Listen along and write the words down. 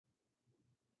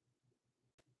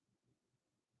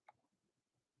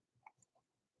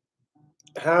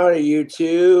Howdy,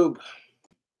 YouTube.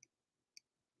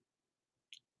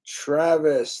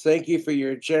 Travis, thank you for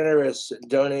your generous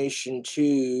donation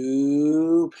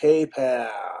to PayPal.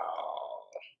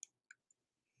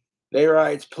 They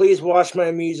writes, please watch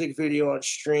my music video on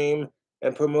stream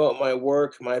and promote my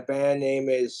work. My band name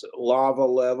is Lava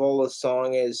Level. The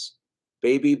song is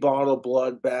Baby Bottle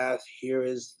Bloodbath. Here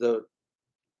is the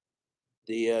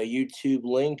YouTube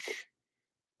link.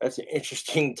 That's an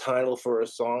interesting title for a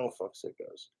song. Fuck's it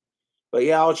goes. But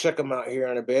yeah, I'll check them out here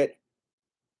in a bit.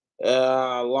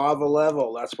 Lava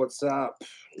Level, that's what's up.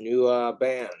 New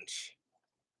band.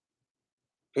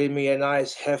 Paid me a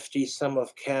nice hefty sum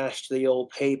of cash to the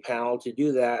old PayPal to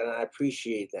do that, and I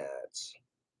appreciate that.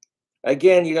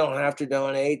 Again, you don't have to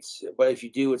donate, but if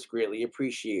you do, it's greatly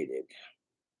appreciated.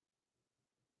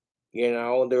 You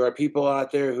know, there are people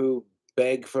out there who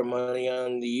beg for money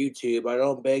on the YouTube. I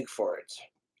don't beg for it.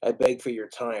 I beg for your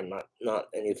time, not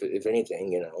and if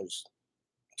anything, just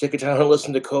take a time to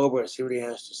listen to Cobra and see what he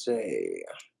has to say.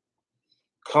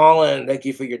 Colin, thank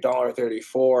you for your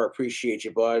 $1.34. Appreciate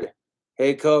you, bud.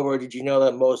 Hey, Cobra, did you know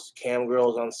that most cam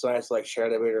girls on sites like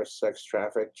Chatterbait are sex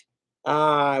trafficked?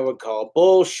 I would call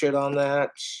bullshit on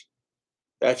that.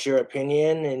 That's your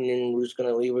opinion, and we're just going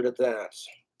to leave it at that.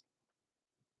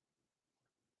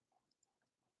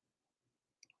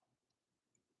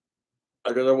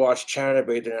 I'd rather watch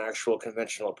Chatterbait than actual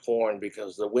conventional porn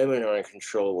because the women are in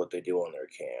control of what they do on their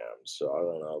cams, so I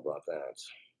don't know about that.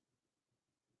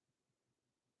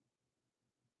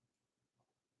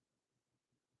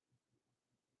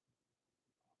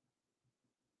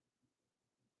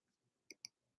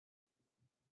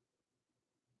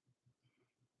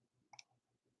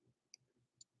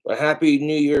 But happy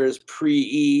New Year's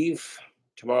pre-Eve.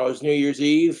 Tomorrow's New Year's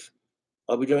Eve.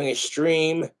 I'll be doing a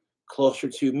stream closer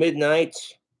to midnight,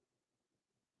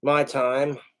 my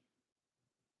time.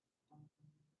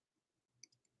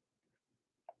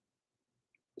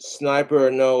 Sniper,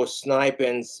 no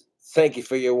sniping. Thank you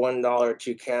for your $1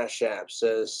 to Cash App.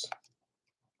 Says,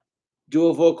 do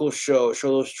a vocal show. Show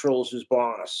those trolls who's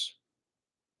boss.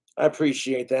 I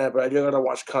appreciate that, but I do gotta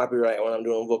watch copyright when I'm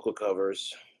doing vocal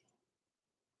covers.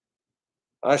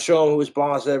 I show them who's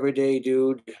boss every day,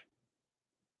 dude.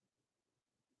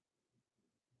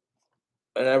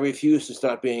 And I refuse to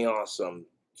stop being awesome,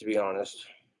 to be honest.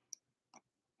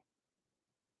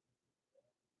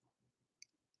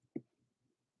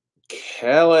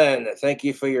 Kellen, thank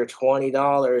you for your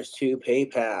 $20 to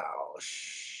PayPal.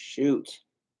 Shoot.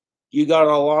 You got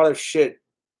a lot of shit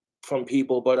from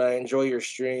people, but I enjoy your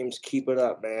streams. Keep it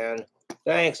up, man.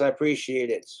 Thanks, I appreciate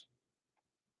it.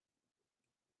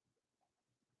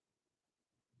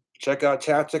 Check out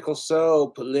Tactical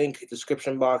Soap, link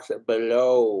description box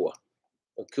below.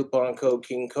 With coupon code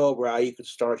King Cobra, you can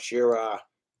start your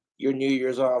New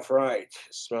Year's off right,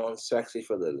 smelling sexy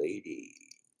for the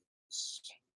ladies.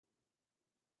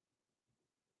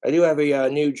 I do have a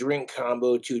new drink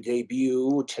combo to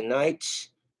debut tonight.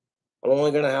 I'm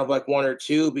only gonna have like one or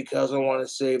two because I want to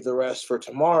save the rest for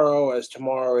tomorrow, as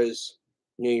tomorrow is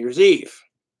New Year's Eve.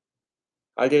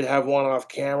 I did have one off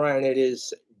camera, and it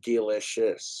is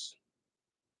delicious.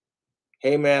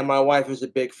 Hey man, my wife is a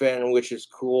big fan, which is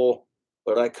cool,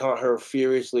 but I caught her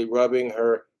furiously rubbing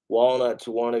her walnut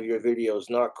to one of your videos.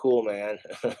 Not cool, man.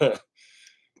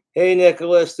 Hey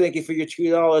Nicholas, thank you for your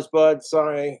 $2, bud.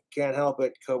 Sorry, can't help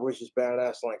it. Cobra's just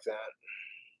badass like that.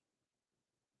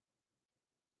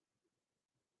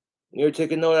 You need to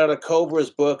take a note out of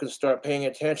Cobra's book and start paying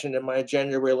attention to my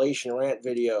gender relation rant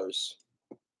videos,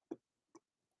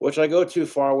 which I go too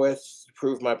far with to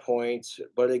prove my point,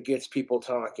 but it gets people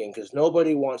talking because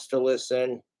nobody wants to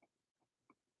listen.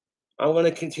 I'm going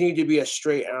to continue to be a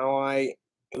straight ally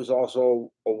who's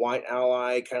also a white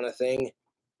ally kind of thing.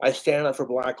 I stand up for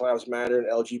Black Lives Matter and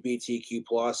LGBTQ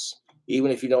plus, even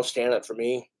if you don't stand up for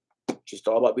me. Just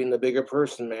all about being the bigger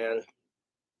person, man.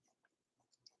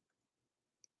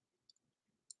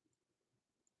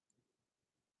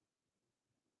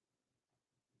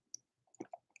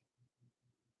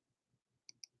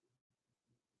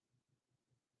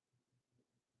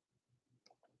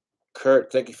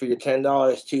 Kurt, thank you for your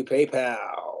 $10 to PayPal.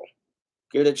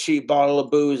 Get a cheap bottle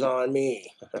of booze on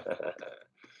me.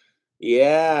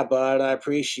 Yeah, bud, I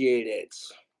appreciate it.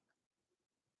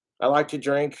 I like to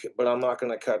drink, but I'm not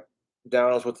going to cut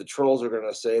down is what the trolls are going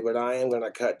to say, but I am going to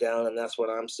cut down, and that's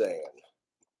what I'm saying.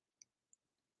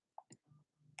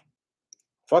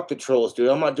 Fuck the trolls, dude.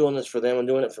 I'm not doing this for them. I'm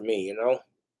doing it for me,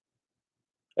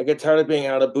 I get tired of being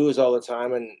out of booze all the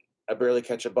time, and I barely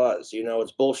catch a buzz.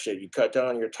 It's bullshit. You cut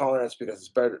down your tolerance because it's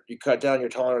better. You cut down, your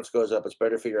tolerance goes up. It's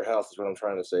better for your health, is what I'm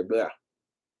trying to say. Blah.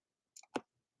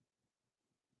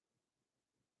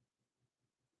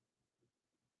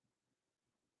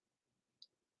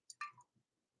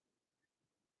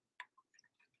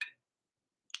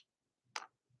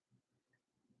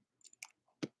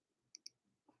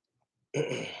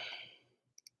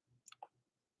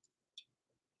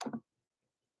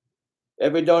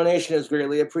 Every donation is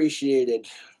greatly appreciated.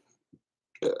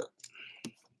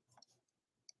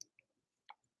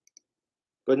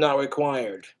 But not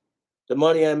required. The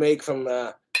money I make from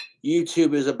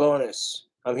YouTube is a bonus.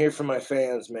 I'm here for my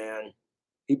fans, man.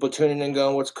 People tuning in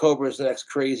going, what's Cobra's next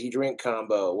crazy drink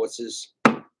combo? What's his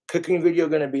cooking video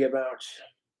going to be about?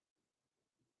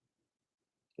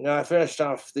 Now, I finished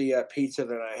off the pizza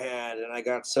that I had, and I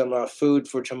got some food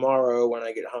for tomorrow when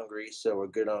I get hungry, so we're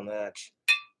good on that.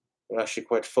 I'm actually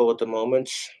quite full at the moment.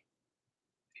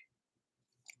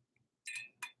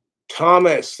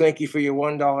 Thomas, thank you for your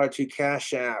 $1 to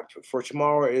Cash App. For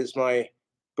tomorrow is my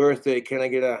birthday. Can I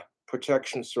get a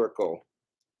protection circle?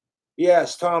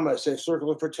 Yes, Thomas, a circle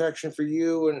of protection for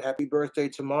you, and happy birthday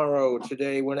tomorrow,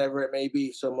 today, whenever it may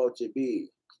be, so mote it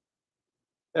be.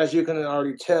 As you can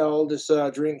already tell, this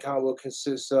drink combo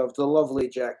consists of the lovely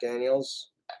Jack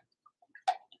Daniels.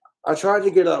 I tried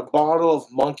to get a bottle of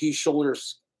monkey shoulder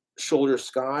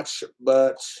scotch,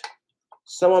 but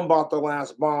someone bought the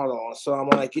last bottle, so I'm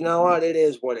like, you know what? It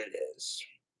is what it is.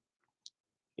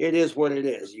 It is what it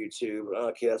is, YouTube.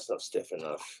 Okay, that's not stiff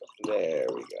enough. There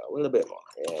we go. A little bit more.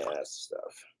 Yeah, that's the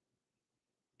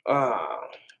stuff.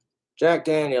 Jack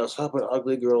Daniels helping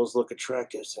ugly girls look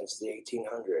attractive since the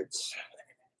 1800s.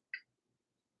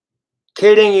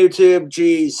 Kidding, YouTube.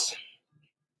 Jeez.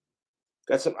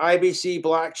 Got some IBC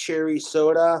black cherry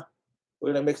soda.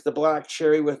 We're going to mix the black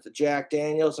cherry with the Jack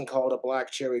Daniels and call it a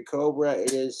black cherry Cobra.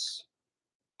 It is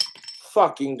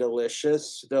fucking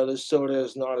delicious, though this soda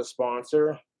is not a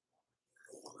sponsor.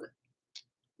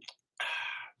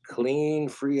 Clean,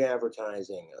 free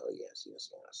advertising. Oh, yes, yes,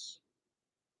 yes.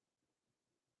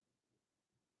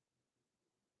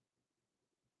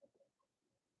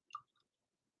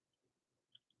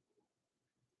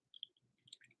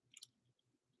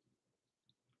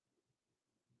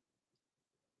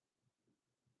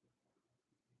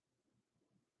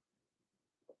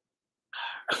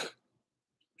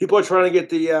 People are trying to get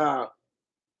the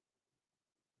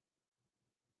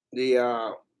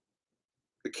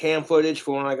cam footage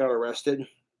for when I got arrested.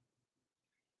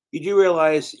 You do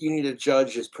realize you need a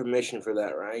judge's permission for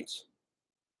that, right?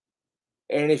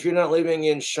 And if you're not living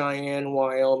in Cheyenne,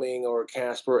 Wyoming, or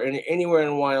Casper, anywhere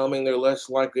in Wyoming, they're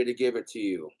less likely to give it to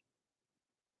you.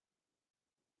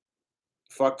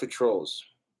 Fuck the trolls.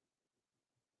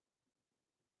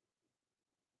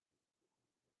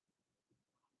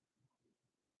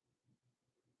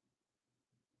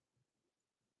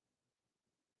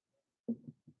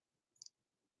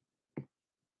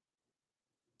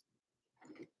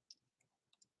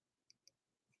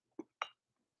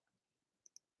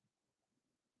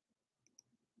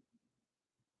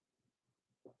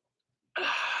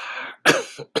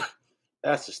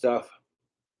 That's the stuff.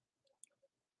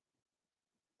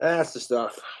 That's the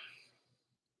stuff.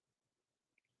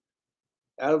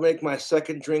 I'll make my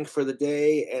second drink for the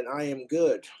day, and I am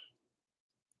good.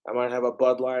 I might have a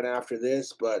Bud Light after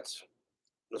this, but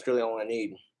that's really all I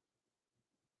need.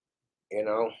 You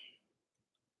know?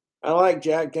 I like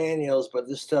Jack Daniels, but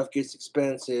this stuff gets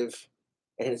expensive,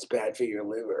 and it's bad for your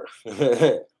liver.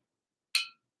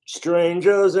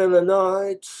 Strangers in the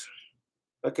night.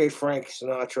 Okay, Frank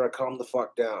Sinatra, calm the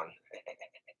fuck down.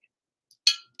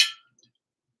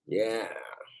 Yeah.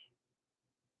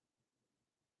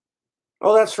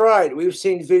 Oh, that's right. We've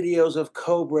seen videos of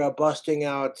Cobra busting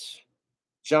out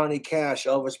Johnny Cash,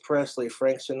 Elvis Presley,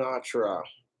 Frank Sinatra,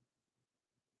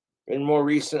 and more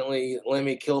recently,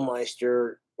 Lemmy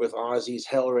Kilmister with Ozzy's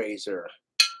Hellraiser.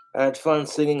 I had fun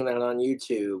singing that on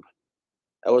YouTube.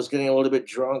 I was getting a little bit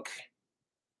drunk,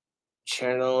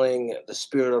 channeling the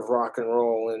spirit of rock and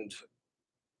roll, and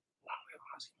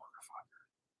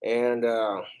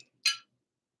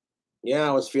yeah,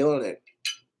 I was feeling it.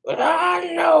 But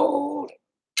I know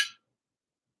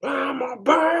I'm a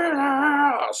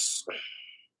badass.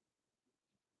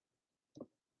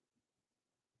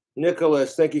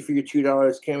 Nicholas, thank you for your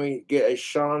 $2. Can we get a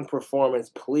Sean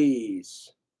performance,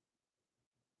 please?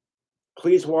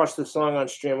 Please watch the song on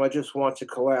stream. I just want to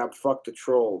collab. Fuck the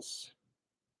trolls.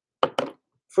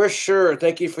 For sure.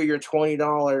 Thank you for your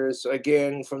 $20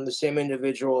 again from the same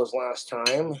individual as last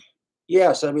time.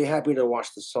 Yes, I'd be happy to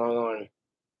watch the song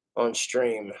on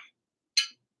stream.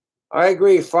 I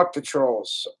agree. Fuck the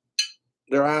trolls.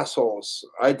 They're assholes.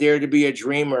 I dare to be a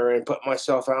dreamer and put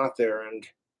myself out there, and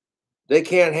they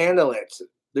can't handle it.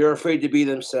 They're afraid to be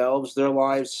themselves. Their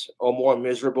lives are more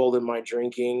miserable than my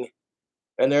drinking,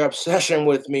 and their obsession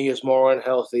with me is more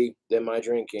unhealthy than my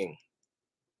drinking.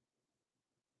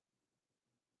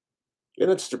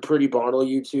 And it's a pretty bottle,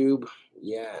 YouTube.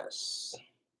 Yes.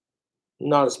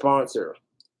 Not a sponsor.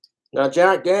 Now,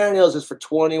 Jack Daniels is for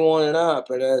 21 and up,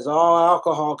 and as all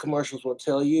alcohol commercials will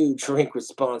tell you, drink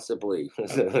responsibly.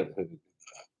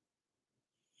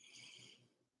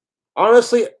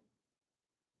 Honestly,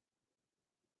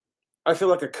 I feel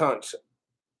like a cunt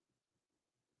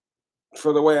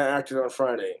for the way I acted on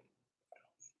Friday.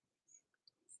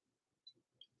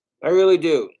 I really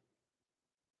do.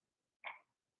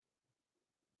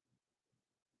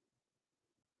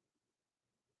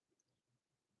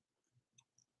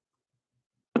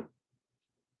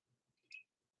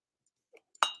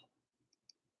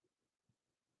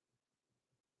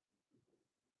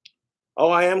 Oh,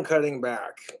 I am cutting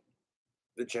back.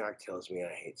 The Jack tells me I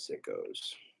hate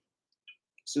sickos.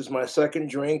 This is my second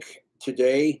drink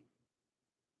today,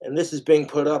 and this is being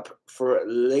put up for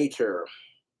later.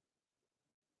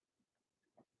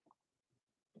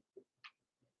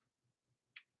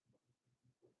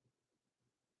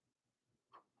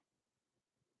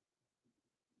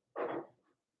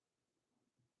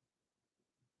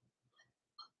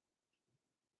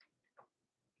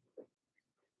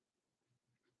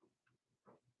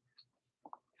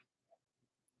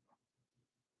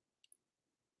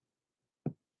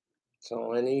 That's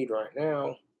all I need right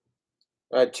now.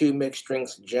 I had 2 mixed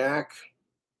drinks of Jack,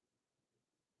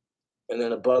 and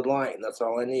then a Bud Light, and that's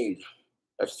all I need.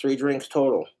 That's 3 drinks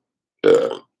total.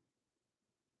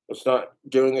 It's not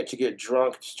doing it to get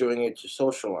drunk, it's doing it to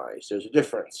socialize. There's a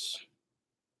difference.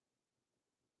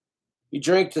 You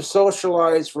drink to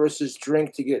socialize versus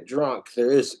drink to get drunk.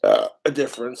 There is a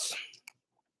difference.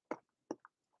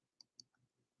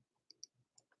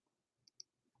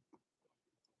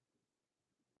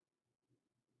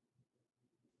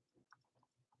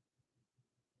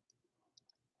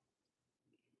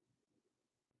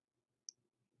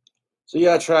 So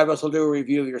yeah, Travis, I'll do a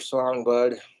review of your song,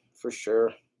 bud, for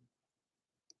sure.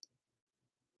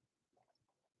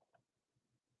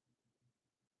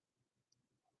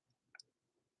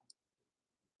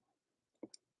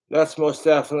 That's most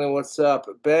definitely what's up.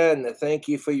 Ben, thank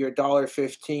you for your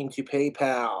 $1.15 to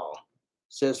PayPal.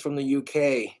 Says from the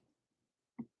UK.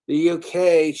 The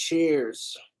UK,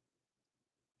 cheers.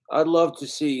 I'd love to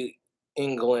see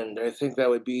England. I think that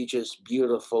would be just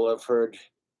beautiful. I've heard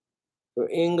for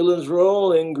England's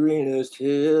rolling greenest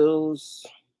hills.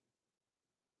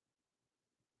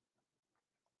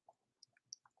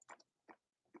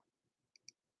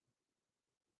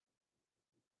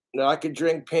 Now I could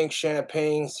drink pink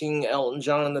champagne, sing Elton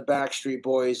John and the Backstreet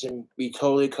Boys, and be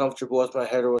totally comfortable with my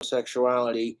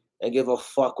heterosexuality and give a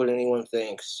fuck what anyone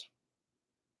thinks.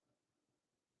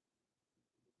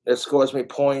 It scores me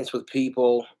points with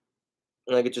people,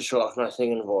 and I get to show off my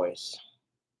singing voice.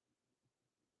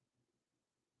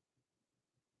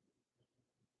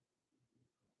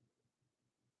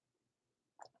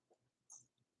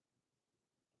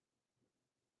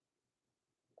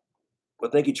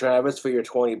 But thank you, Travis, for your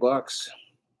 $20.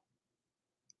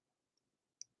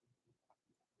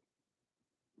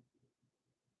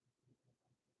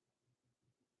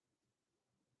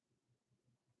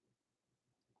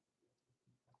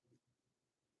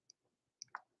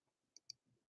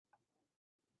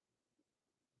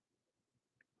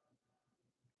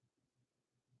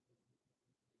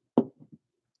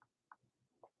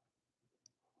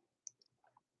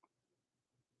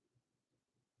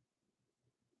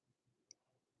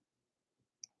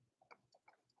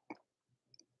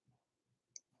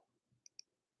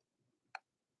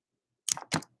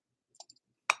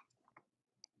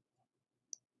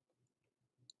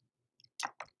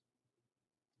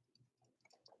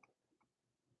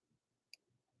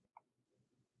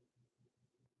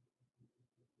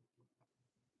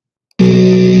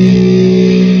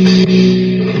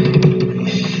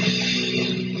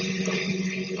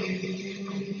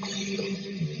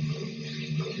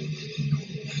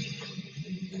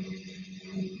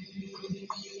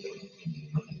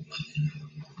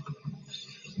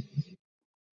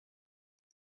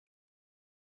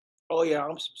 Oh yeah,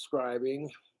 I'm subscribing.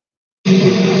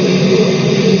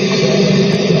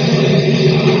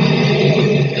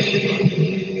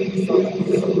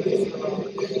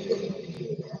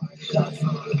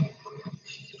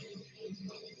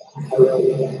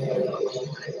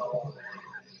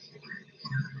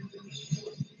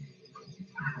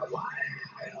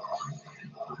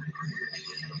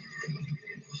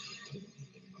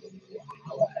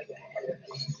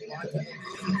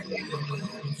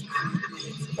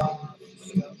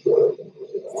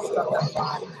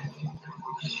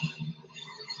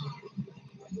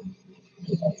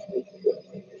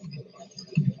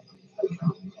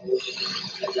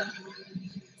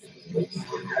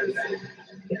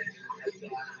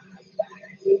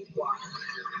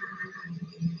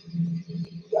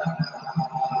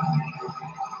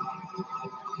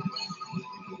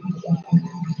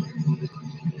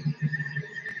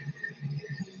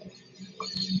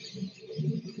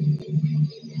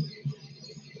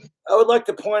 would like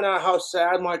to point out how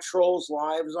sad my trolls'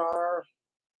 lives are.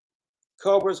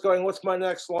 Cobra's going, what's my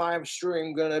next live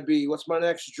stream gonna be? What's my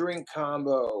next drink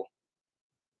combo?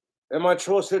 And my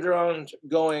trolls sit around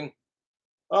going,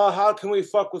 oh, how can we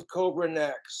fuck with Cobra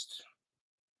next?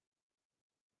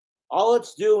 All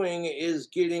it's doing is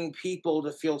getting people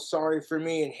to feel sorry for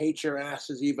me and hate your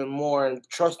asses even more. And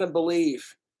trust and believe,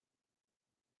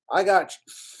 I got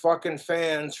fucking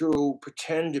fans who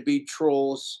pretend to be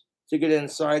trolls to get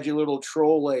inside your little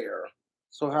troll lair.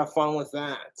 So have fun with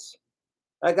that.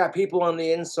 I got people on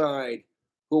the inside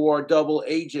who are double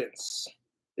agents.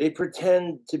 They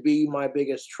pretend to be my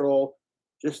biggest troll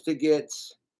just to get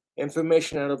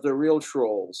information out of the real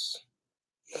trolls.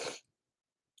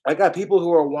 I got people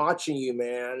who are watching you,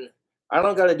 man. I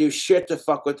don't got to do shit to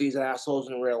fuck with these assholes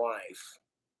in real life.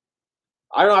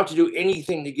 I don't have to do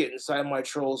anything to get inside my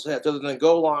trolls' heads other than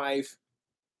go live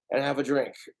and have a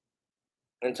drink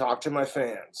and talk to my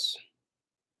fans.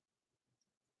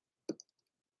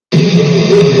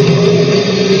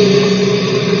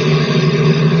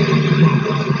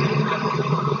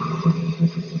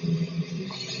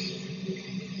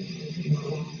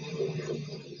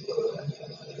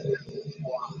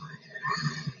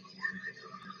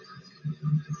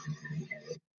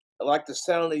 I like the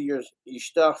sound of your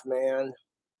stuff, man.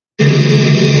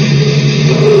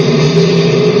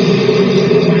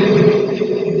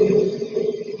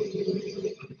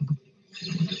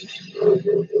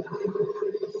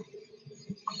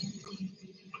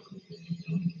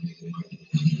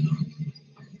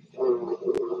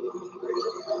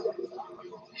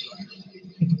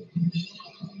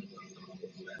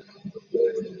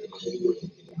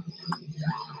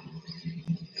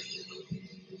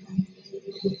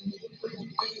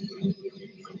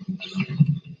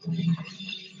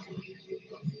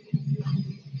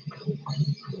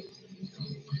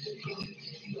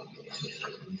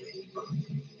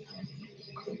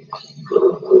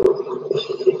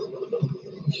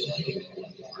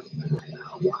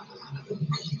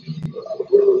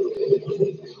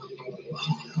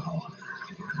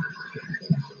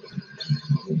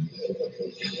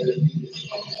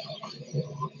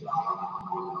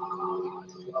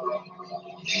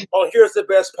 Oh, here's the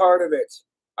best part of it.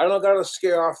 I don't gotta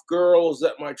scare off girls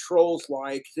that my trolls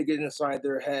like to get inside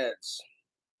their heads.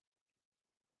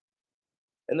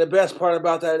 And the best part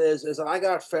about that is I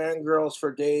got fangirls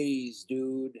for days,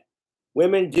 dude.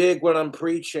 Women dig when I'm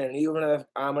preaching, even if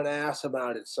I'm an ass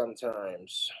about it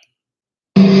sometimes.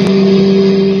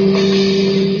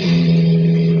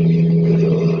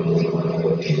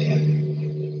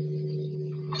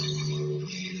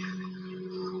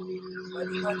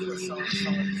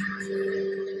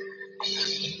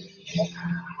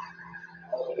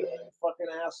 Fucking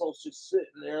assholes just sitting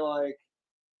there like,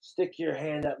 stick your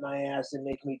hand up my ass and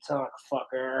make me talk,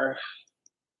 fucker.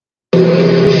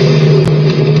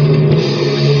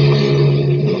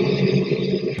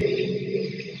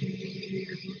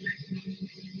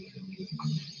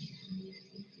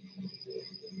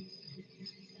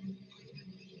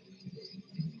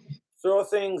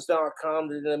 Throwthings.com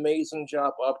did an amazing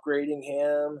job upgrading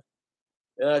him.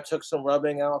 And I took some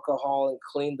rubbing alcohol and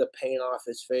cleaned the paint off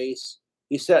his face.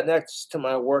 He sat next to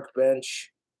my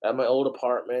workbench at my old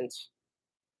apartment.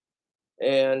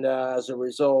 And as a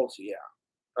result, yeah.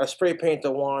 I spray paint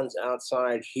the wands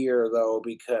outside here, though,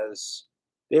 because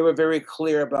they were very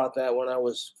clear about that when I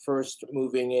was first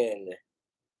moving in.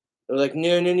 They're like,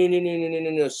 no, no, no, no, no, no, no, no,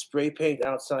 no, spray paint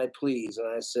outside, please. And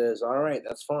I says, all right,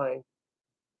 that's fine.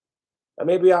 I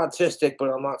may be autistic, but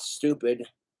I'm not stupid,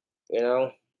 you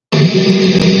know?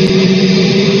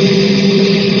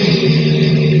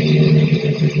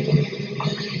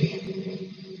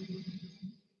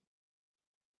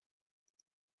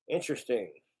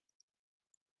 Interesting.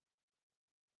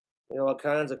 You know, all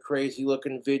kinds of crazy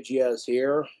looking videos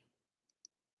here.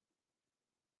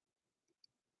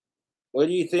 What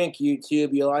do you think,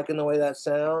 YouTube? You liking the way that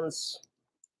sounds?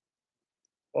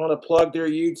 I want to plug their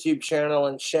YouTube channel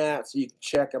in chat so you can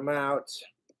check them out.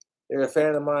 They're a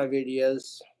fan of my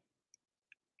videos.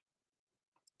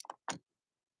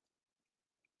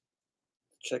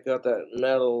 Check out that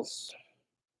metals.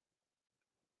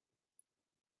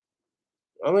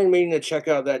 I'm meaning to check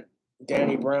out that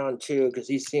Danny Brown too, because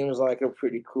he seems like a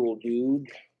pretty cool dude.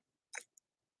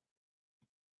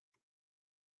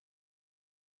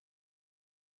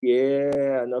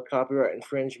 Yeah, no copyright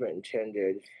infringement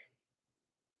intended.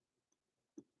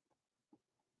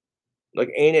 Like,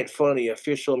 Ain't It Funny,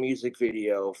 official music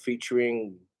video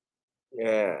featuring,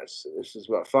 yes, this is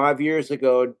about 5 years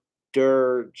ago,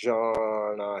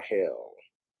 John Hill.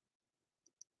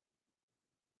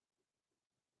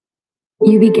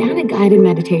 You began a guided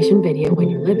meditation video in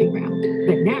your living room,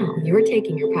 but now you're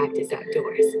taking your practice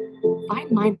outdoors.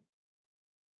 Find mind.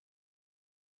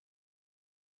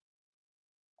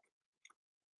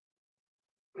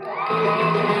 I'm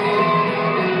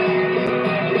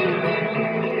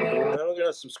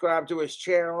gonna subscribe to his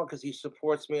channel because he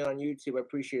supports me on YouTube. I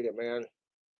appreciate it, man.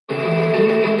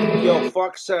 Yo,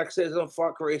 fuck sexism,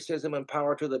 fuck racism, and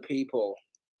power to the people.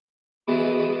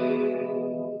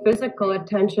 Physical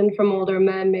attention from older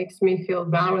men makes me feel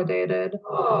validated.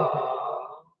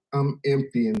 I'm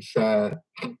empty inside.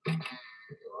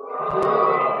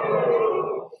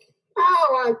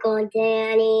 Oh, Uncle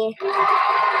Danny.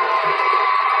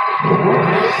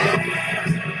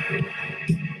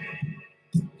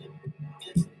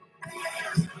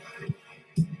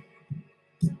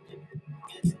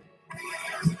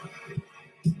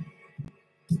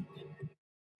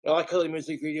 I like how the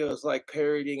music video is like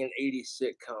parodying an 80s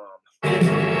sitcom. Pain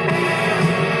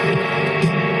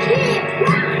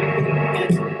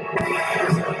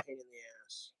in the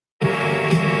ass.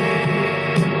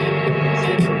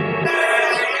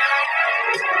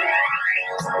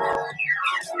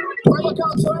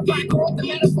 The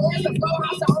metaphors, the flow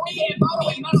house, the whole damn bottle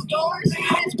with metal doors.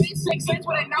 Hands beat 6 cents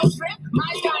with a no strip.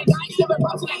 My sky dice, never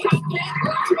bumps in the cockpit.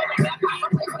 Lots of the left, I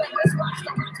play for the wristwatch.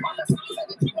 The rocks on the sides of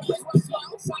the keep the wristwatch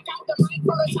slow. Suck out the mic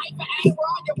for a type of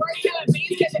Adderall. Your work killing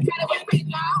beans, cause you cut it with big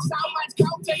now. So much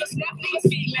coke to the snap, nigga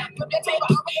ski left. Flip the table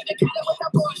over and you cut it with the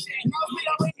bullshit. Knows me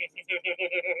don't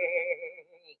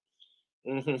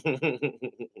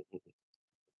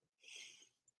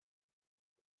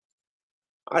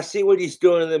I see what he's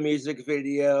doing in the music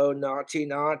video. Naughty,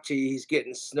 naughty. He's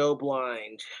getting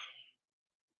snowblind.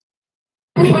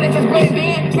 but it's just great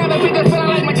being. Never figure feeling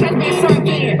like my chest been sunk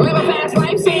in. Live a fast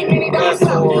life, seeing many dogs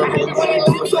slow. I hate the way it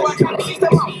left, so I try to seize the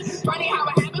most. Funny how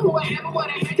it happened, whoever would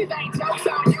have had to think jokes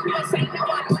on you, but say no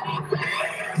one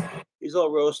laughing. He's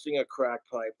all roasting a crack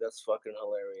pipe. That's fucking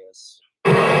hilarious.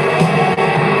 Ain't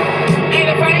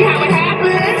it funny how it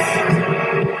happens?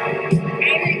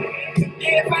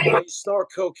 Ain't it funny? You snort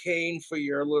cocaine for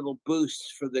your little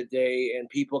boost for the day, and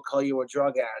people call you a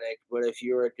drug addict. But if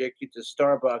you're addicted to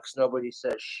Starbucks, nobody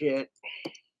says shit.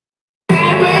 Ain't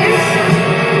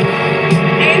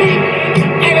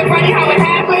it funny how it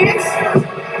happens?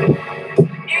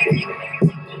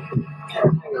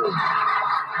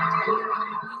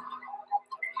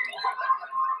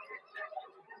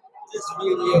 This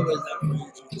video is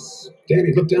outrageous.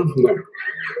 Danny, look down from there.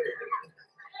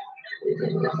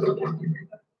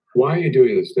 Why are you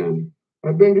doing this, Danny?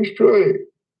 I've been destroyed.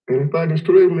 And if I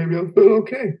destroy it, maybe I'll feel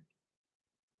okay.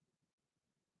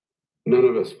 None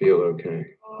of us feel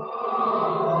okay.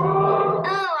 Oh,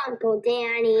 Uncle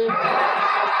Danny.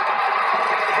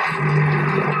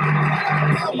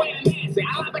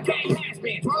 I became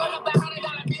has-been. Rolling up the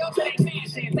 $100 bill to they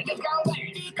cash in. Think it's going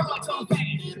too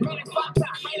fast. Man, it's fucked up.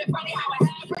 Ain't it funny how it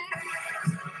happened?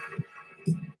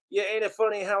 Yeah, ain't it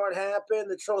funny how it happened?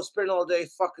 The trolls spend all day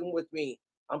fucking with me.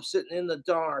 I'm sitting in the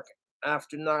dark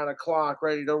after 9 o'clock,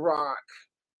 ready to rock.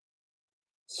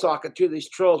 Sock it to these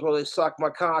trolls while they suck my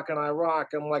cock and I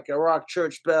rock. I'm like a rock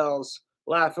church bells.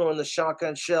 Laughing when the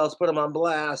shotgun shells put them on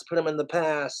blast. Put them in the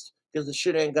past, because the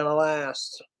shit ain't gonna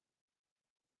last.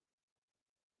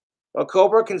 Well,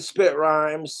 Cobra can spit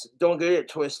rhymes. Don't get it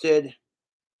twisted.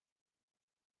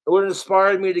 What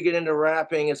inspired me to get into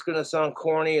rapping, it's gonna sound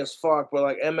corny as fuck, but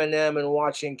like Eminem and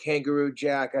watching Kangaroo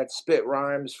Jack, I'd spit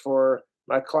rhymes for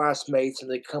my classmates and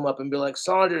they'd come up and be like,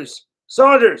 Saunders,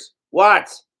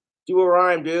 what? Do a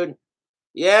rhyme, dude.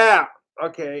 Yeah,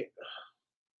 okay.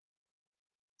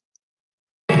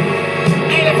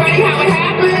 Ain't it funny how it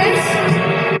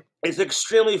happens? It's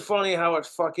extremely funny how it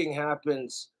fucking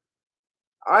happens.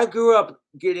 I grew up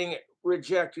getting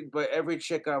rejected by every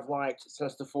chick I've liked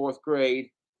since the 4th grade.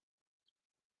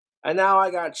 And now I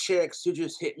got chicks who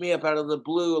just hit me up out of the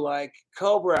blue like,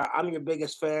 Cobra, I'm your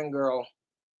biggest fangirl.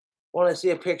 Want to see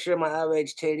a picture of my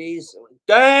average titties?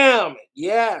 Damn,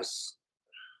 yes.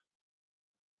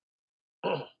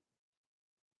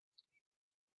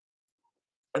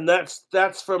 And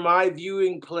that's for my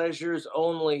viewing pleasures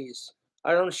onlys.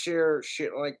 I don't share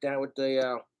shit like that with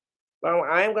the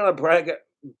I am gonna brag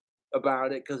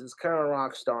about it because it's kind of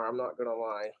rock star, I'm not gonna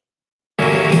lie.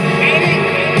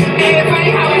 Ain't it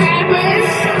funny how it happens?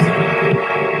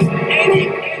 Ain't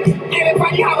it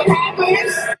funny how it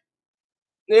happens?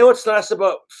 You know what's nice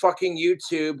about fucking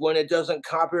YouTube? When it doesn't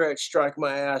copyright strike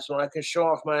my ass, when I can show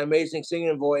off my amazing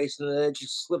singing voice and then it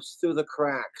just slips through the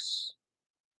cracks.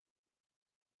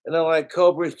 And then like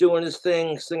Cobra's doing his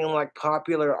thing, singing like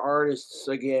popular artists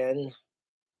again.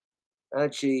 Oh,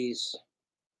 jeez.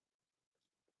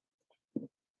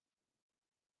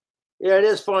 Yeah, it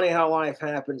is funny how life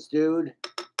happens, dude.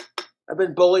 I've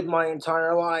been bullied my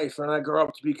entire life, and I grew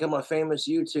up to become a famous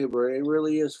YouTuber. It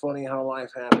really is funny how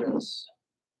life happens.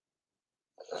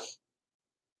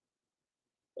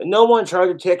 And no one tried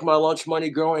to take my lunch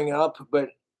money growing up, but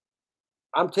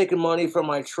I'm taking money from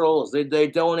my trolls. They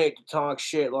donate to talk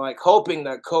shit, like hoping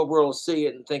that Cobra will see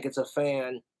it and think it's a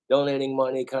fan donating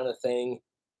money kind of thing.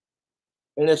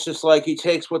 And it's just like he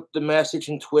takes what the message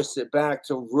and twists it back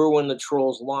to ruin the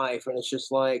troll's life. And it's just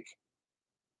like,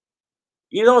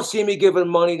 you don't see me giving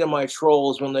money to my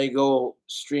trolls when they go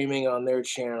streaming on their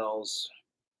channels.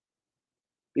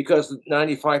 Because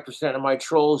 95% of my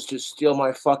trolls just steal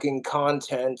my fucking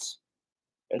content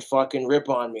and fucking rip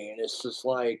on me. And it's just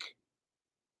like,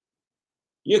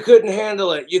 you couldn't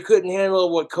handle it. You couldn't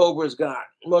handle what Cobra's got.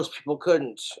 Most people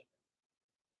couldn't.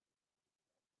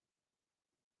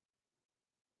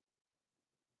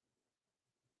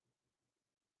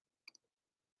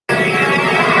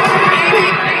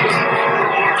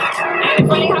 Ain't it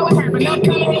funny how it happened? I'm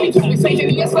coming in trying to say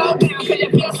to you, slow down, cause you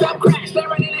feel so crash.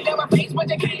 Staring in the double face, but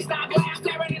you can't stop laugh.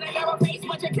 Staring in the double face,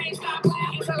 but you can't stop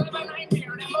laugh. It's a living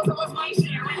nightmare that most of us might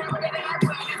share. I heard it in our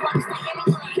blood, it's why I'm stuck in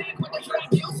the mud. Can't quit the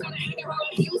drug use, so the alcohol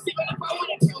abuse, even if I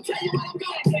wanted to. Tell you what I'm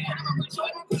gonna do. I'm a rich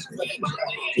with my blood, with the bottle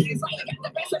of hand. It's like they got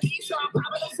the best of me, so I'm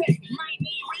popping the sick. Might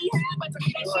need rehab, but to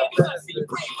me that shit pussy.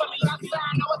 Pray for me, I'm sorry,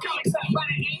 I know it's coming, so but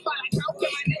I ain't but I don't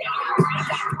give a nigga. I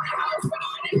got 3 hoes for the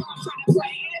money, I'm trying to play.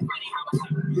 Ain't it funny how it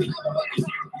happens? You never would have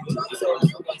laughed. Don't say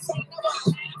you, but say never laugh.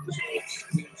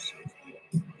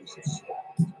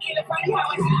 Ain't it funny how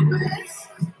it happens?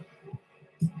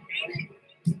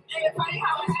 Ain't it funny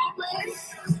how it happens?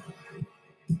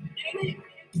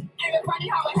 Ain't it funny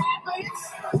how it happens?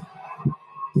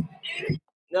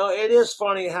 No, it is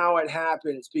funny how it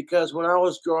happens because when I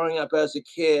was growing up as a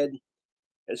kid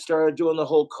and started doing the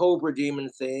whole Cobra Demon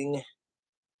thing,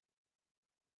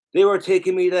 they were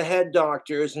taking me to head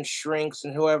doctors and shrinks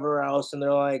and whoever else, and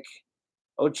they're like,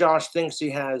 oh, Josh thinks he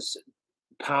has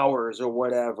powers or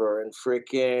whatever, and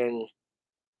freaking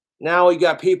now we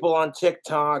got people on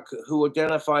TikTok who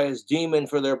identify as demon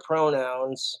for their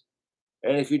pronouns,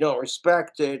 and if you don't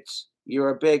respect it, you're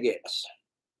a bigot.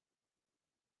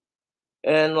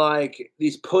 And like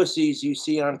these pussies you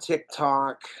see on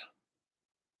TikTok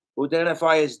who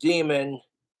identify as demon,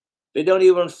 they don't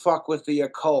even fuck with the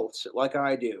occult like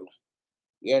I do.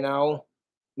 You know?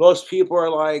 Most people are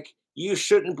like, you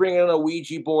shouldn't bring in a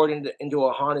Ouija board into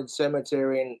a haunted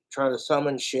cemetery and try to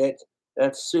summon shit.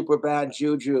 That's super bad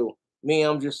juju. Me,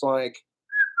 I'm just like,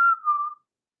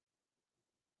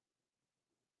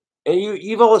 and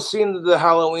you've all seen the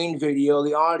Halloween video.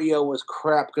 The audio was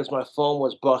crap because my phone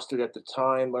was busted at the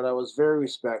time, but I was very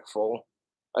respectful.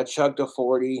 I chugged a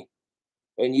 40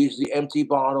 and used the empty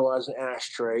bottle as an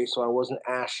ashtray, so I wasn't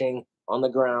ashing on the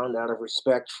ground out of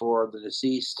respect for the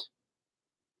deceased.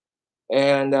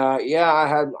 And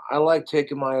yeah, I like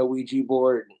taking my Ouija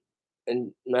board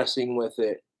and messing with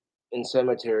it in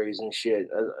cemeteries and shit.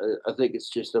 I think it's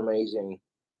just amazing.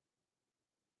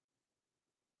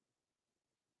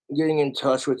 Getting in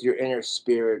touch with your inner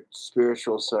spirit,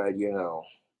 spiritual side, you know.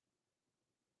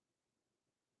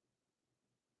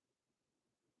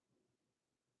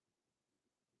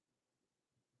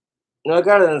 You know, I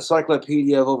got an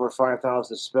encyclopedia of over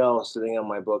 5,000 spells sitting on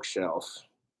my bookshelf.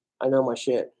 I know my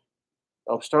shit.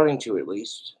 I'm starting to, at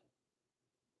least.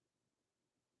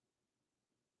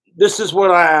 This is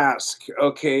what I ask,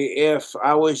 okay? If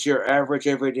I was your average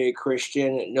everyday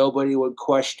Christian, nobody would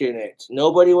question it.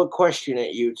 Nobody would question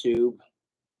it, YouTube.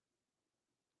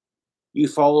 You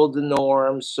followed the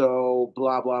norm, so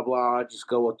blah, blah, blah, just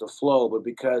go with the flow. But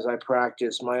because I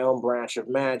practice my own branch of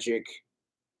magic,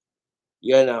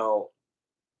 you know,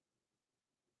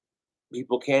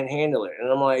 people can't handle it. And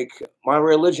I'm like, my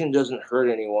religion doesn't hurt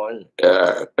anyone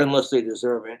unless they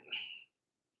deserve it.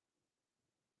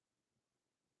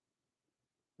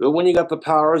 But when you got the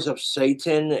powers of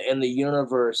Satan and the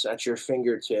universe at your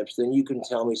fingertips, then you can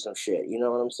tell me some shit. You know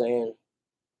what I'm saying?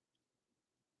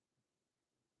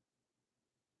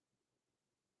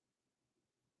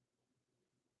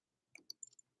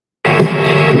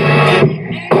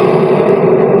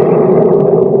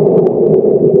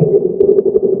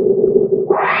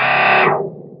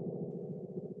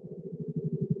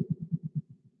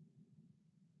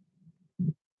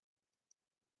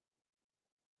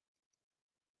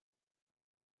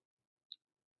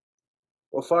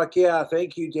 Well, fuck yeah.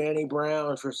 Thank you, Danny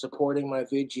Brown, for supporting my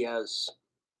videos.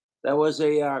 That was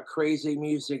a crazy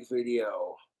music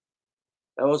video.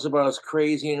 That was about as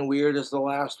crazy and weird as the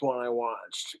last one I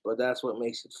watched, but that's what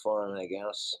makes it fun, I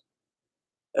guess.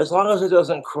 As long as it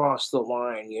doesn't cross the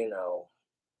line, you know.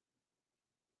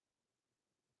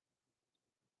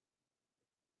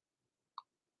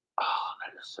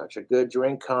 Such a good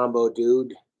drink combo,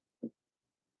 dude.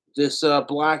 This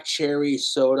black cherry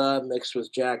soda mixed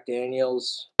with Jack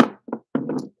Daniels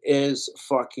is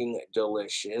fucking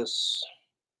delicious.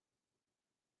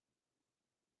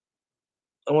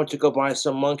 I went to go buy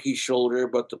some monkey shoulder,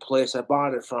 but the place I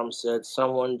bought it from said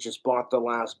someone just bought the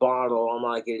last bottle. I'm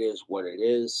like, it is what it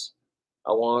is.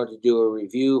 I wanted to do a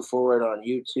review for it on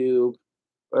YouTube,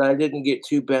 but I didn't get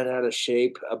too bent out of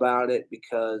shape about it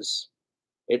because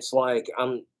it's like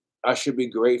I should be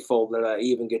grateful that I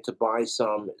even get to buy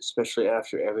some, especially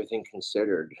after everything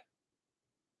considered.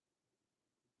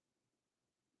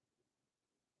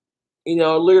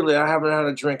 Literally, I haven't had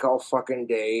a drink all fucking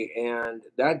day, and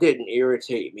that didn't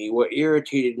irritate me. What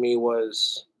irritated me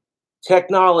was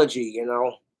technology,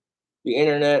 the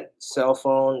internet, cell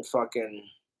phone, fucking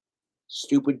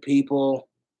stupid people.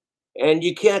 And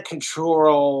you can't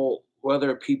control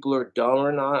whether people are dumb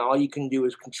or not. All you can do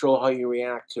is control how you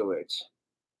react to it.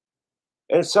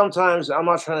 And sometimes I'm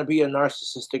not trying to be a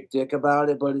narcissistic dick about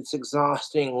it, but it's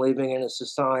exhausting living in a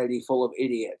society full of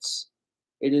idiots.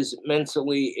 It is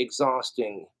mentally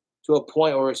exhausting to a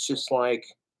point where it's just like,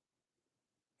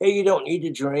 hey, you don't need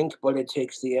to drink, but it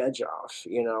takes the edge off.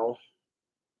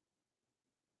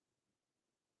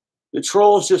 The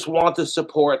trolls just want the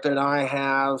support that I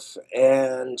have,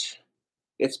 and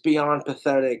it's beyond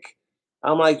pathetic.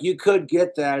 I'm like, you could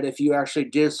get that if you actually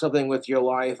did something with your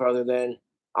life other than,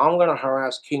 I'm going to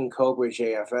harass King Cobra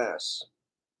JFS.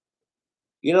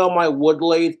 My wood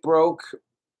lathe broke,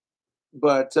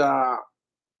 but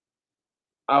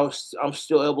I'm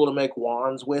still able to make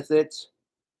wands with it.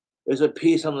 There's a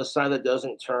piece on the side that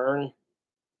doesn't turn,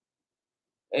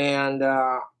 and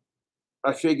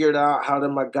I figured out how to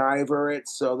MacGyver it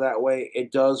so that way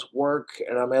it does work,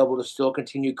 and I'm able to still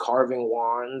continue carving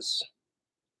wands.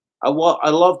 I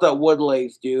love that wood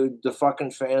lathe, dude. The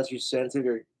fucking fans who sent it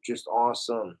are just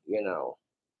awesome.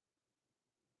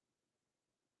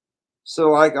 So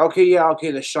like, okay, yeah,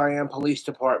 okay, the Cheyenne Police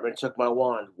Department took my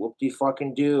wand.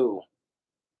 Whoop-de-fucking-do.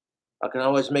 I can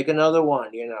always make another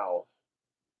one.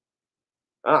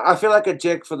 I feel like a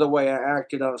dick for the way I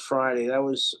acted on Friday. That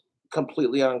was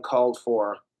completely uncalled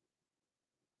for.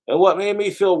 And what made me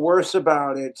feel worse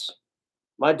about it,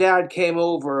 my dad came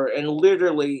over and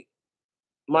literally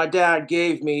my dad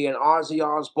gave me an Ozzy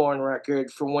Osbourne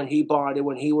record from when he bought it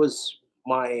when he was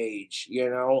my age,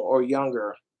 or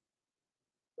younger.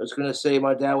 I was going to say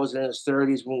my dad was in his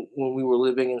 30s when we were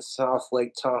living in South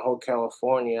Lake Tahoe,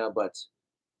 California, but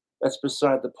that's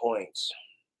beside the point.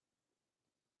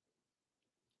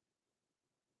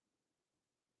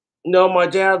 No, my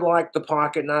dad liked the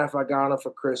pocket knife I got him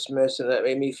for Christmas, and that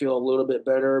made me feel a little bit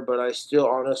better, but I still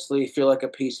honestly feel like a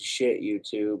piece of shit,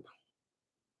 YouTube.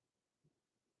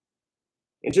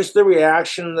 And just the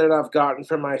reaction that I've gotten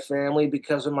from my family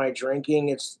because of my drinking,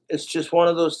 it's just one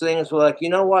of those things where, like, you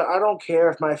know what? I don't care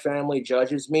if my family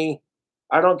judges me.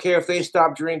 I don't care if they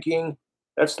stop drinking.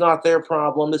 That's not their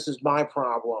problem. This is my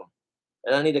problem.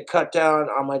 And I need to cut down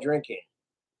on my drinking,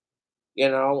 you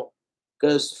know?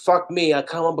 Because fuck me, I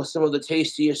come up with some of the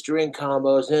tastiest drink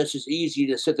combos, and it's just easy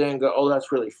to sit there and go, oh,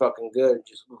 that's really fucking good.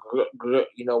 Just,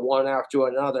 one after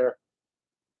another.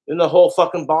 Then the whole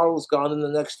fucking bottle's gone, and the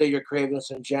next day you're craving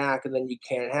some Jack, and then you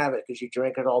can't have it because you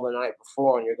drank it all the night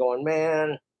before, and you're going,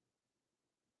 man,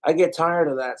 I get tired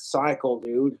of that cycle,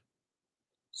 dude.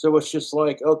 So it's just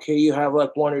like, okay, you have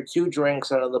like one or two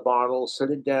drinks out of the bottle, sit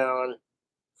it down,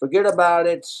 forget about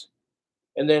it,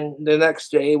 and then the next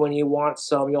day when you want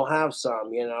some, you'll have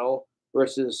some,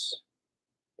 versus,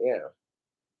 yeah.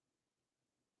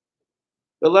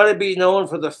 But let it be known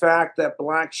for the fact that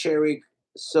black cherry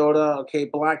soda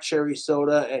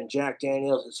and Jack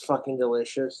Daniels is fucking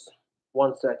delicious.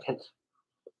 1 second.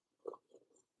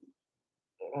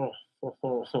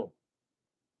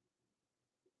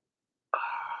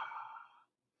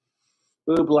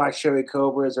 Ooh, black cherry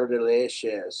cobras are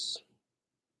delicious.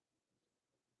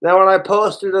 Now, when I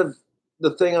posted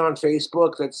the thing on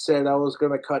Facebook that said I was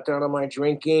going to cut down on my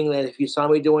drinking, that if you saw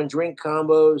me doing drink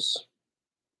combos,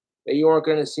 that you weren't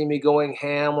going to see me going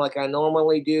ham like I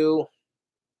normally do,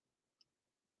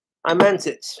 I meant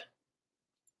it.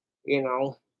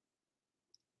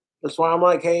 That's why I'm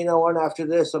like, hey, you know what? After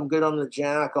this, I'm good on the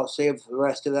Jack. I'll save the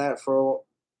rest of that for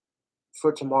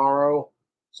tomorrow,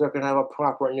 so I can have a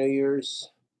proper New Year's.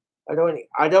 I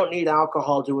don't need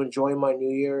alcohol to enjoy my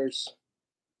New Year's.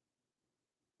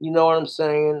 You know what I'm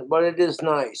saying? But it is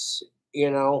nice,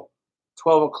 12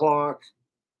 o'clock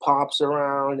pops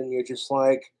around, and you're just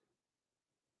like,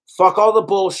 fuck all the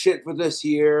bullshit for this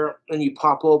year, and you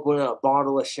pop open a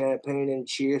bottle of champagne and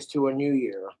cheers to a new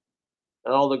year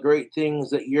and all the great things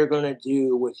that you're going to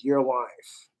do with your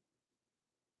life.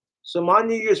 So my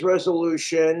New Year's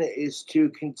resolution is to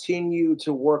continue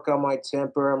to work on my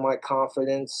temper and my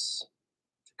confidence,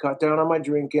 to cut down on my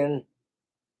drinking,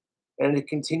 and to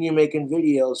continue making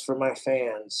videos for my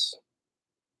fans.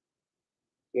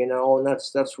 And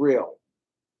that's real.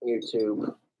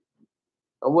 YouTube.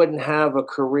 I wouldn't have a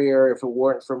career if it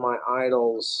weren't for my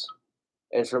idols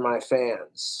and for my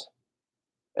fans.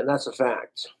 And that's a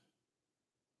fact.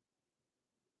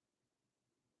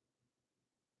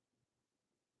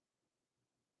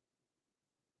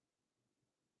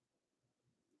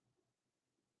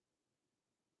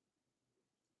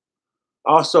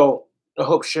 Also, I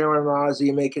hope Sharon and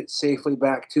Ozzy make it safely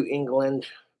back to England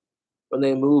when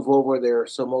they move over there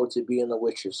so Mo to be in the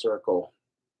witch's circle.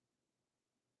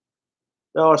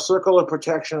 Now, a circle of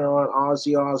protection around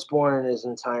Ozzy Osbourne and his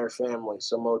entire family,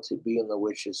 so Mo to be in the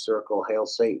witch's circle. Hail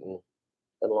Satan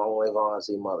and long live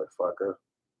Ozzy, motherfucker.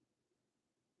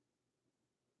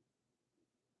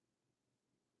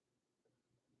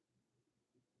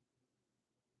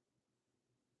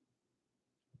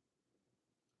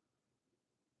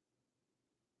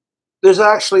 There's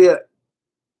actually a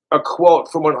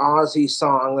quote from an Ozzy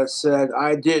song that said,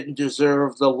 "I didn't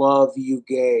deserve the love you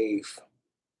gave."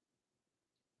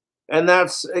 And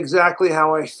that's exactly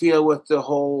how I feel with the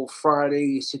whole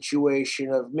Friday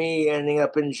situation of me ending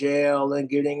up in jail and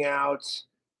getting out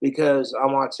because I'm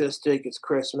autistic. It's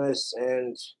Christmas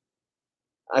and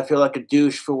I feel like a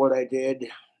douche for what I did.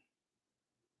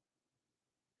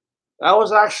 That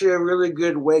was actually a really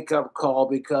good wake up call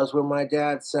because when my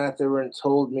dad sat there and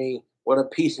told me what a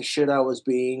piece of shit I was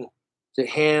being to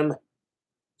him,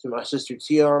 to my sister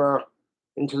Tiana,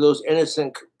 and to those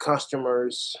innocent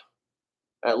customers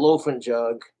at Loaf and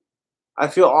Jug, I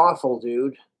feel awful,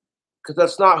 dude, because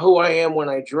that's not who I am when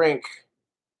I drink.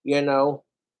 You know,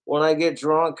 when I get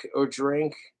drunk or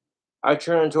drink, I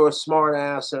turn into a smart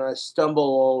ass and I stumble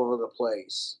all over the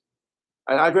place.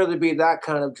 I'd rather be that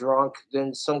kind of drunk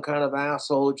than some kind of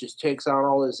asshole who just takes out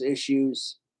all his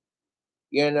issues,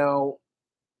 you know,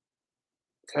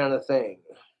 kind of thing.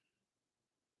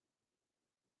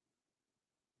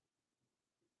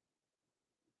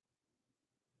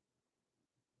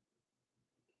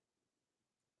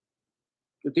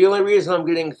 But the only reason I'm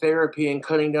getting therapy and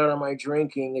cutting down on my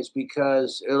drinking is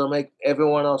because it'll make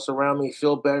everyone else around me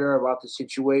feel better about the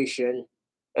situation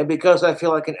and because I feel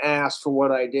like an ass for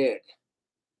what I did.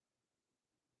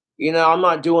 I'm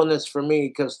not doing this for me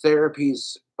because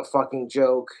therapy's a fucking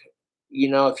joke.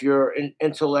 If you're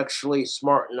intellectually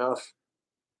smart enough,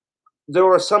 there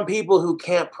are some people who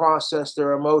can't process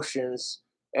their emotions,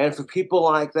 and for people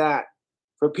like that,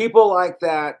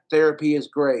 therapy is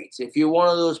great. If you're one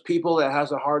of those people that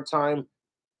has a hard time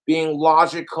being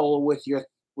logical with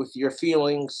your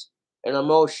feelings and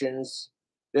emotions,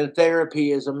 then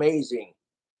therapy is amazing.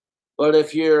 But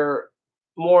if you're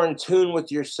more in tune with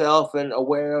yourself and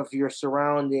aware of your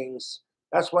surroundings,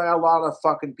 that's why a lot of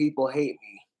fucking people hate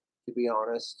me, to be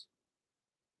honest.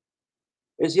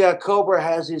 Is yeah, Cobra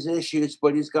has his issues,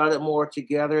 but he's got it more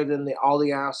together than all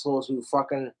the assholes who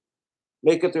fucking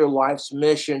make it their life's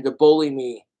mission to bully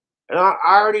me. And I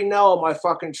already know my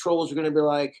fucking trolls are gonna be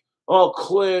like, "Oh,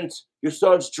 Clint, your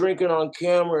son's drinking on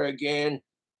camera again.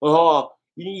 Oh,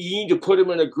 you need to put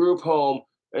him in a group home."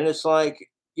 And it's like,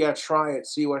 yeah, try it,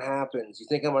 see what happens. You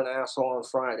think I'm an asshole on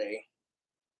Friday?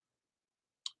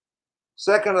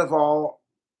 Second of all,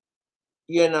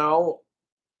 you know,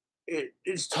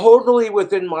 it's totally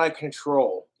within my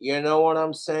control. You know what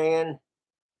I'm saying?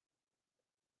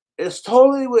 It's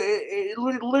totally, it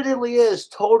literally is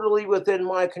totally within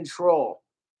my control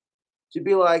to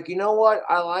be like, you know what?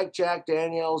 I like Jack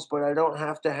Daniels, but I don't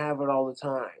have to have it all the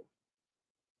time.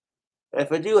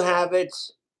 If I do have it,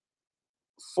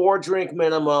 4 drink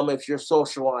minimum if you're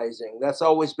socializing. That's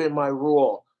always been my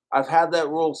rule. I've had that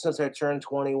rule since I turned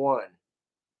 21,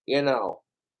 you know.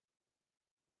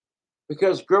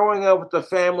 Because growing up with a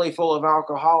family full of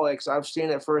alcoholics, I've seen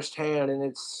it firsthand,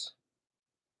 and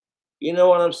you know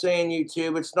what I'm saying,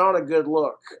 YouTube? It's not a good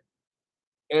look.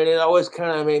 And it always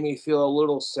kind of made me feel a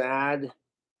little sad.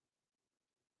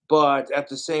 But at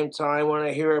the same time, when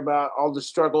I hear about all the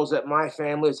struggles that my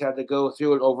family's had to go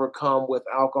through and overcome with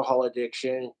alcohol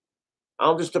addiction,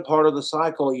 I'm just a part of the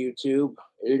cycle, YouTube.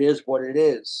 It is what it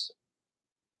is.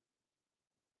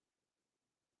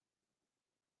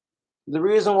 The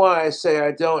reason why I say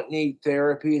I don't need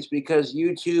therapy is because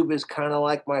YouTube is kind of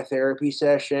like my therapy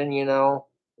session, you know?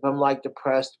 If I'm like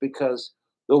depressed because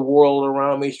the world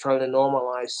around me is trying to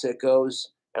normalize sickos,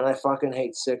 and I fucking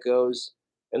hate sickos,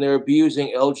 and they're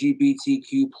abusing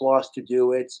LGBTQ plus to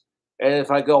do it. And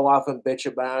if I go off and bitch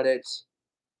about it,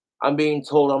 I'm being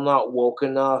told I'm not woke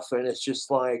enough, and it's just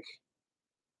like,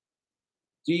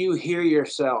 Do you hear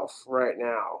yourself right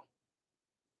now?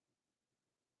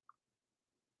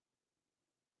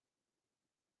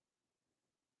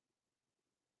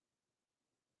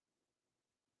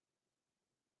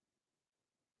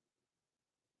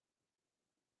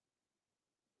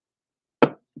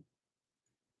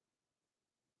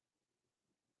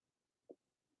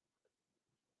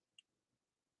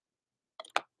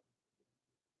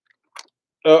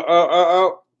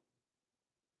 Oh.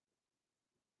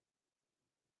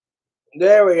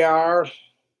 There we are. I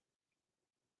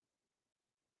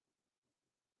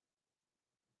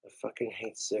fucking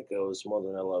hate sickos more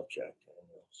than I love Jack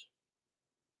Daniels.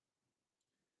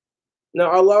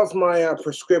 Now, I love my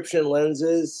prescription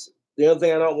lenses. The only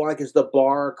thing I don't like is the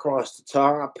bar across the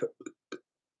top.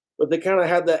 But they kind of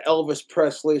had that Elvis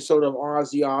Presley sort of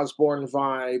Ozzy Osbourne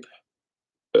vibe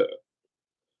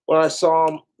when I saw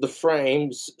the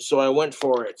frames, so I went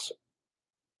for it.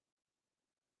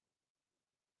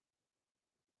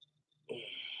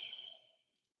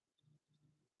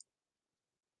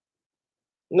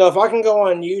 No, if I can go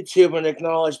on YouTube and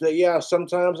acknowledge that, yeah,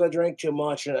 sometimes I drink too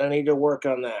much and I need to work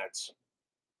on that.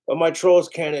 But my trolls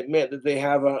can't admit that they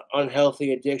have an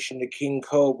unhealthy addiction to King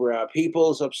Cobra.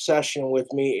 People's obsession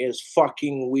with me is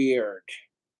fucking weird.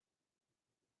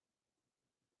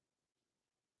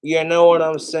 You know what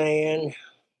I'm saying?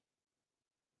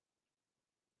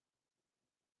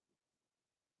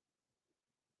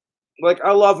 Like,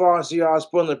 I love Ozzy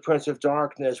Osbourne, the Prince of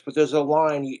Darkness, but there's a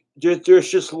line,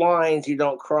 there's just lines you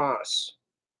don't cross.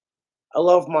 I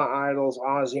love my idols,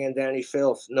 Ozzy and Danny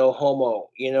Filth, no homo,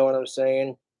 you know what I'm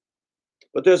saying?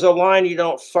 But there's a line you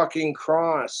don't fucking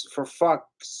cross, for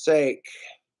fuck's sake.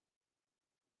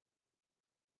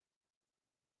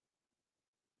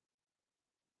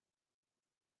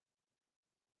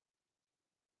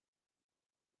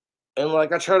 And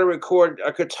like, I try to record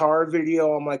a guitar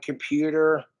video on my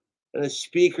computer, and the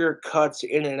speaker cuts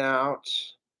in and out,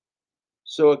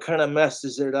 so it kind of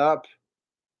messes it up.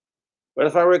 But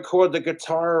if I record the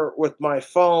guitar with my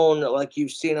phone, like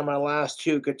you've seen in my last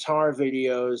two guitar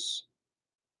videos,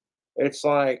 it's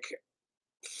like,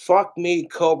 fuck me,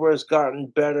 Cobra's gotten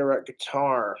better at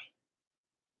guitar.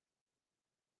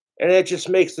 And it just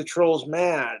makes the trolls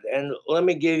mad. And let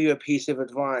me give you a piece of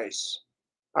advice.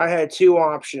 I had two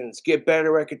options: get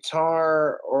better at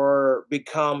guitar or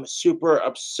become super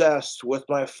obsessed with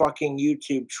my fucking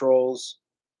YouTube trolls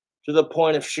to the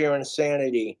point of sheer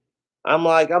insanity. I'm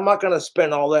like, I'm not going to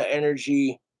spend all that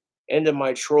energy into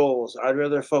my trolls. I'd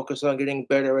rather focus on getting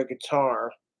better at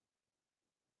guitar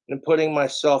and putting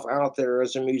myself out there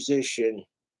as a musician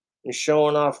and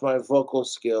showing off my vocal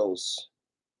skills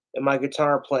and my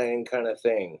guitar playing kind of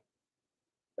thing.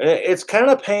 And it's kind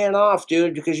of paying off,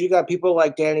 dude, because you got people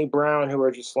like Danny Brown who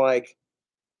are just like,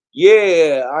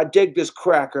 yeah, I dig this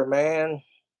cracker, man.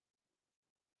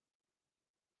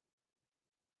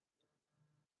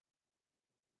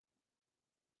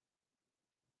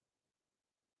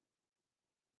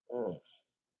 Mm.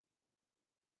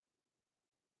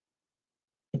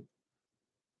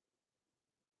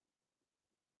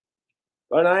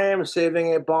 But I am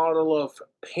saving a bottle of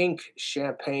pink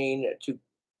champagne to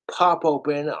pop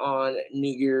open on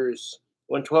New Year's.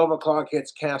 When 12 o'clock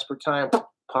hits Casper time,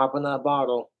 popping that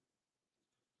bottle.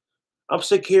 I'm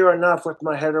secure enough with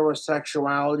my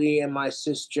heterosexuality and my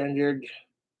cisgendered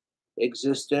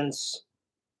existence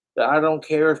that I don't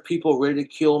care if people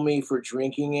ridicule me for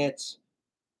drinking it.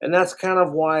 And that's kind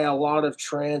of why a lot of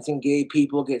trans and gay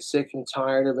people get sick and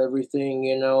tired of everything,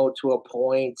 you know, to a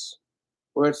point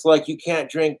where it's like you can't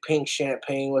drink pink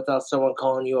champagne without someone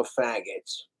calling you a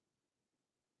faggot.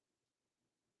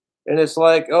 And it's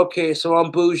like, okay, so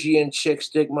I'm bougie and chicks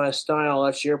dig my style.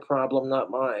 That's your problem, not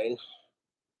mine.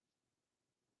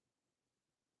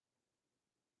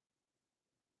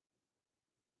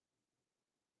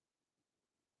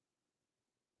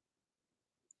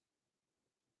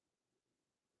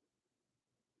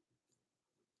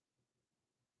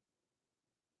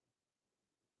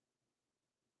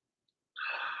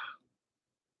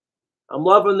 I'm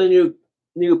loving the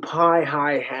new pie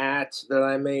hi-hat that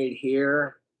I made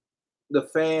here. The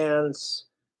fans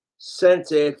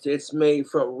sent it. It's made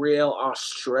from real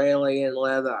Australian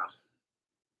leather.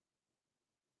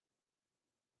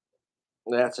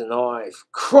 That's a knife.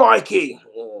 Crikey!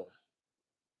 Mm.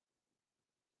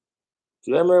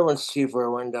 Do you remember when Steve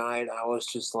Irwin died? I was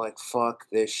just like, fuck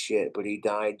this shit. But he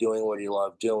died doing what he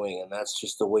loved doing, and that's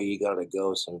just the way you gotta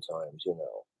go sometimes, you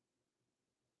know.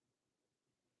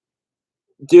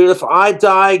 Dude, if I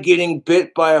die getting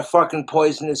bit by a fucking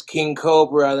poisonous king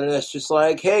cobra, then it's just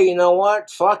like, hey, you know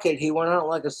what? Fuck it. He went out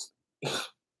like a.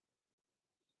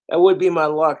 That would be my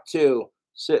luck, too.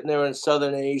 sitting there in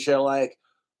Southern Asia, like,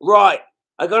 right,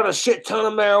 I got a shit ton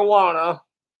of marijuana.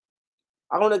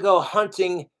 I'm going to go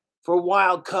hunting for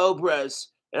wild cobras,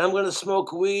 and I'm going to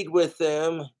smoke weed with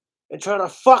them and try to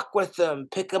fuck with them,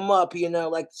 pick them up,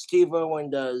 like Steve Irwin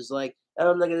does. Like,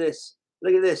 oh, look at this.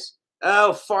 Look at this.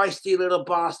 Oh, feisty little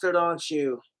bastard, aren't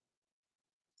you?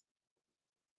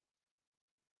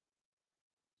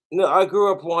 I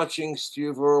grew up watching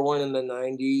Steve Irwin in the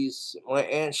 90s. My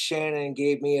Aunt Shannon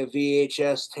gave me a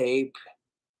VHS tape.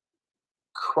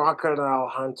 Crocodile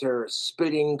Hunter,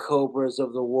 Spitting Cobras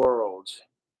of the World.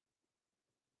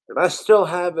 And I still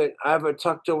have it. I have it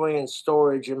tucked away in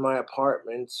storage in my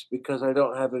apartment because I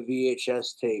don't have a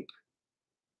VHS tape.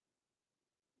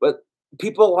 But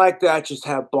people like that just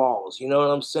have balls. You know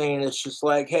what I'm saying? It's just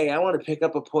like, hey, I want to pick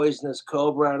up a poisonous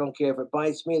cobra. I don't care if it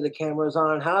bites me. The camera's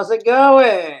on. How's it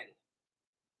going?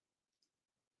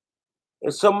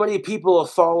 And so many people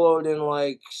have followed in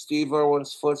like Steve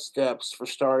Irwin's footsteps. For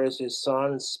starters, his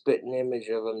son spit an image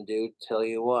of him, dude. Tell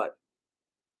you what.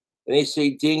 And you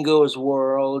see Dingo's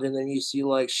World, and then you see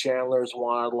like Chandler's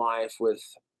Wildlife with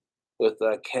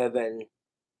Kevin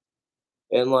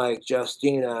and like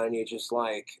Justina, and you're just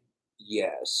like,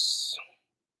 yes,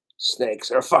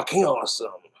 snakes are fucking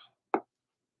awesome.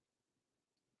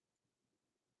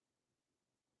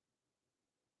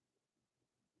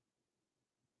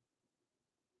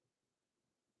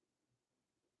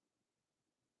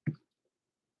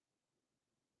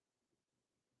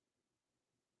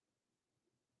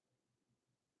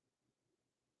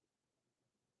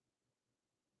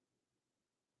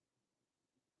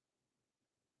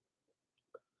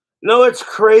 No, it's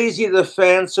crazy the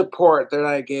fan support that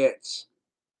I get.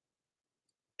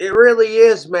 It really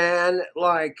is, man.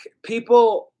 Like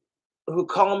people who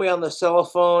call me on the cell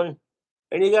phone,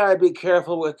 and you gotta be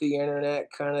careful with the internet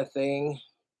kind of thing.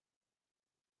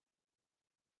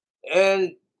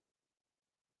 And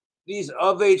these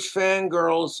of age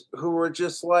fangirls who were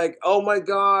just like, oh my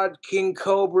God, King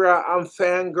Cobra, I'm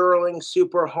fangirling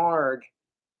super hard.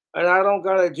 And I don't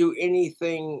gotta do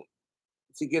anything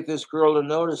to get this girl to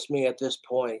notice me at this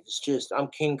point. It's just I'm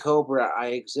King Cobra, I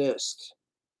exist.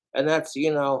 And that's,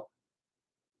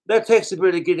 that takes a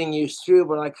bit of getting used to,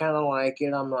 but I kind of like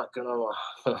it. I'm not gonna lie.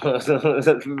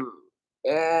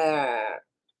 Yeah.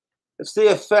 It's the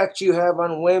effect you have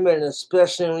on women,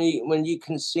 especially when you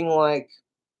can sing like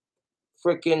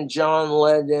freaking John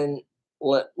Lennon,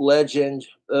 legend,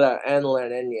 and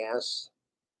Lennon, yes.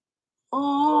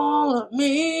 All of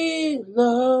me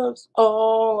loves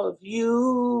all of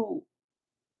you.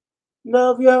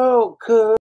 Love your